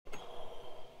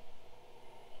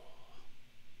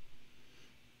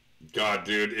God,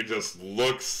 dude, it just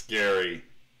looks scary.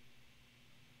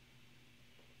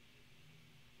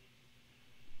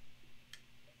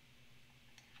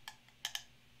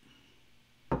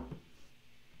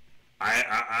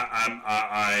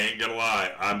 I ain't gonna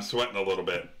lie, I'm sweating a little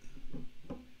bit.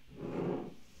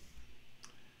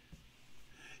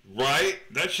 Right?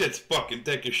 That shit's fucking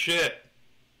thick as shit.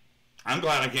 I'm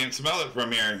glad I can't smell it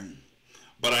from here.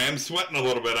 But I am sweating a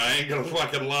little bit, I ain't gonna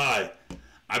fucking lie.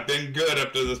 I've been good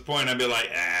up to this point. I'd be like,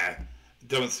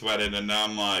 don't sweat it. And now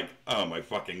I'm like, oh my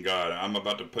fucking God, I'm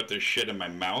about to put this shit in my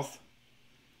mouth.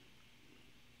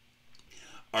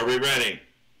 Are we ready?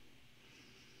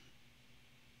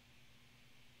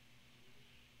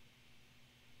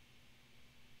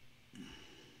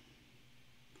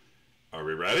 Are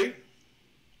we ready?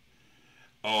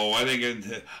 Oh, I think it's...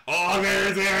 Oh,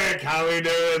 there's Eric! How we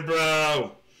doing,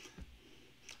 bro?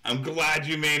 I'm glad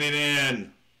you made it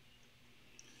in.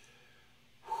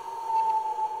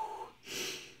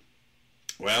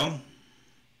 Well,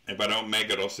 if I don't make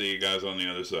it, I'll see you guys on the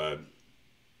other side.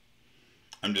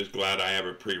 I'm just glad I have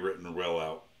a pre-written will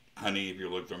out. Honey, if you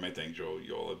look through my things,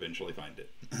 you'll eventually find it.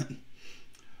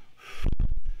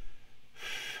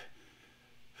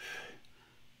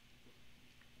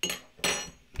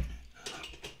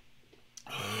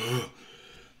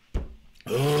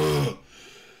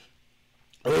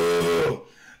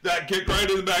 That kicked right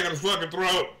in the back of the fucking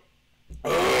throat.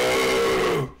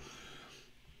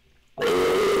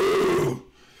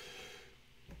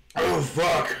 Oh,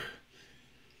 fuck.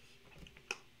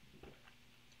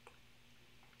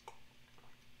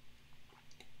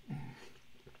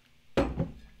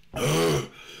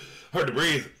 Hard to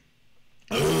breathe.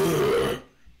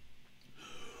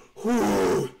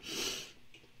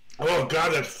 Oh,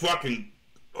 God, that's fucking...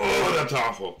 Oh, that's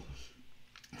awful.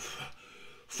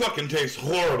 Fucking tastes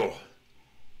horrible.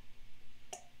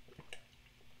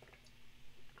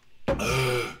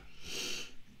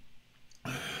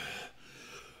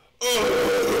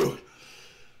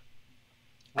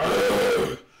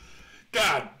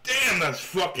 God damn, that's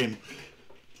fucking...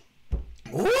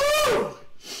 Woo!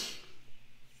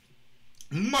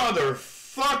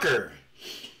 Motherfucker!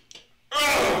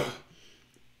 Oh,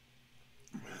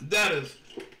 that is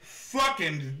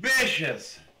fucking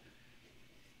vicious.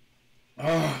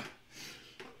 Oh.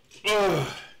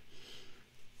 Oh.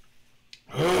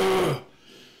 Oh.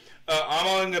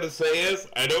 All I'm gonna say is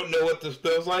I don't know what this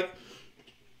feels like,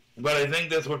 but I think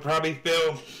this would probably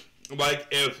feel like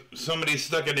if somebody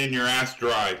stuck it in your ass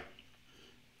dry.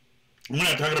 We're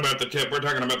not talking about the tip, we're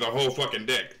talking about the whole fucking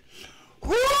dick.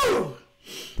 Woo!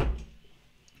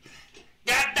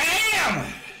 God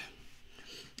damn!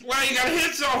 Why you gotta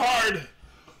hit so hard?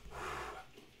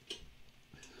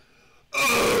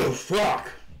 Oh,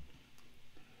 fuck.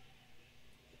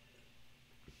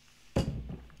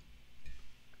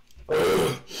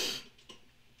 Oh.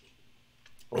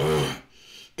 Oh.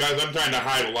 Guys, I'm trying to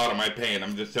hide a lot of my pain.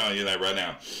 I'm just telling you that right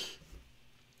now.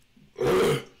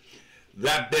 Oh.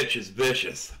 That bitch is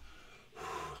vicious.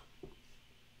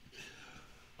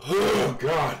 Oh,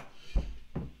 God.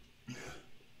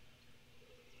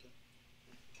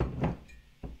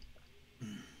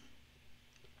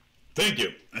 Thank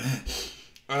you.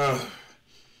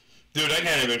 Dude, I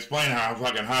can't even explain how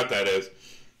fucking hot that is.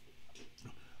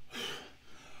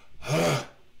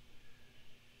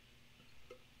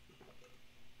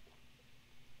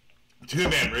 Dude,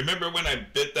 man, remember when I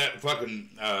bit that fucking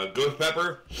ghost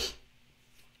pepper?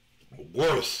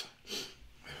 Worse.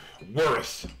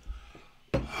 Worse.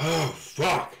 Oh,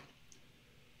 fuck.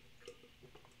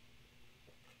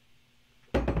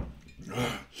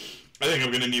 I think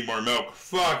I'm gonna need more milk.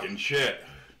 Fucking shit.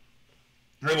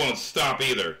 It won't stop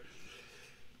either.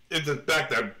 It's just back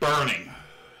to burning.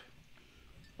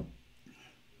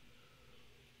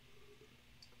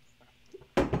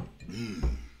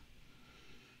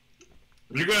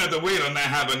 You're gonna have to wait on that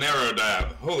habanero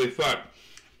dab. Holy fuck.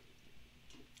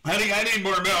 Honey, I need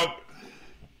more milk.